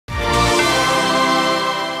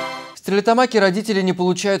Стерлитамаке родители не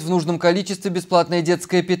получают в нужном количестве бесплатное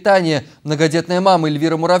детское питание. Многодетная мама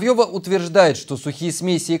Эльвира Муравьева утверждает, что сухие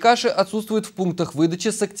смеси и каши отсутствуют в пунктах выдачи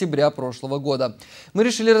с октября прошлого года. Мы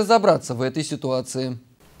решили разобраться в этой ситуации.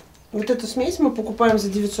 Вот эту смесь мы покупаем за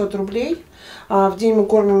 900 рублей. В день мы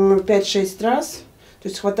кормим ее 5-6 раз. То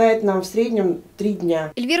есть хватает нам в среднем 3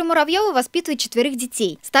 дня. Эльвира Муравьева воспитывает 4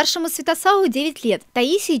 детей. Старшему Святославу 9 лет,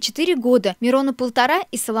 Таисии 4 года, Мирону 1,5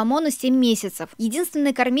 и Соломону 7 месяцев.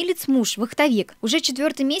 Единственный кормилец муж, вахтовик. Уже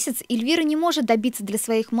 4-й месяц Эльвира не может добиться для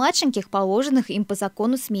своих младшеньких положенных им по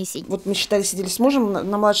закону смесей. Вот мы сидели с мужем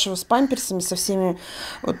на младшего с памперсами, со всеми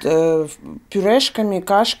пюрешками,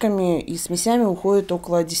 кашками и смесями уходит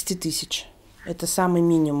около 10 тысяч. Это самый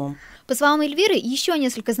минимум. По словам Эльвиры, еще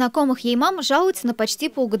несколько знакомых ей мам жалуются на почти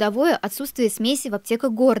полугодовое отсутствие смеси в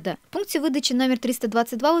аптеках города. В пункте выдачи номер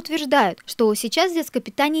 322 утверждают, что сейчас детское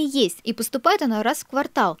питание есть и поступает оно раз в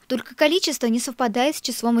квартал. Только количество не совпадает с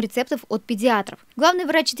числом рецептов от педиатров. Главный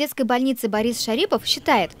врач детской больницы Борис Шарипов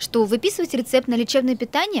считает, что выписывать рецепт на лечебное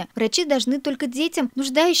питание врачи должны только детям,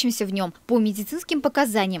 нуждающимся в нем, по медицинским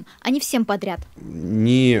показаниям, а не всем подряд.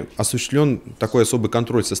 Не осуществлен такой особый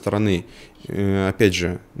контроль со стороны, опять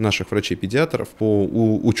же, наших врачей-педиатров по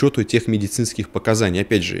учету тех медицинских показаний.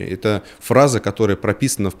 Опять же, это фраза, которая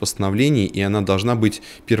прописана в постановлении, и она должна быть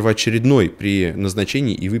первоочередной при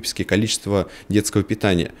назначении и выписке количества детского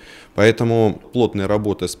питания. Поэтому плотная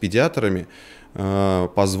работа с педиатрами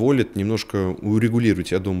позволит немножко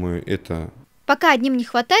урегулировать, я думаю, это. Пока одним не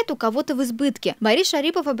хватает, у кого-то в избытке. Борис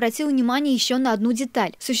Шарипов обратил внимание еще на одну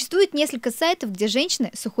деталь. Существует несколько сайтов, где женщины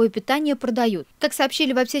сухое питание продают. Как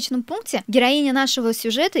сообщили в аптечном пункте, героиня нашего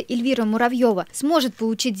сюжета Эльвира Муравьева сможет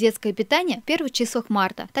получить детское питание в первых числах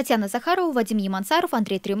марта. Татьяна Захарова, Вадим Ямансаров,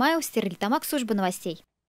 Андрей Тримаев, Стерлитамак, служба новостей.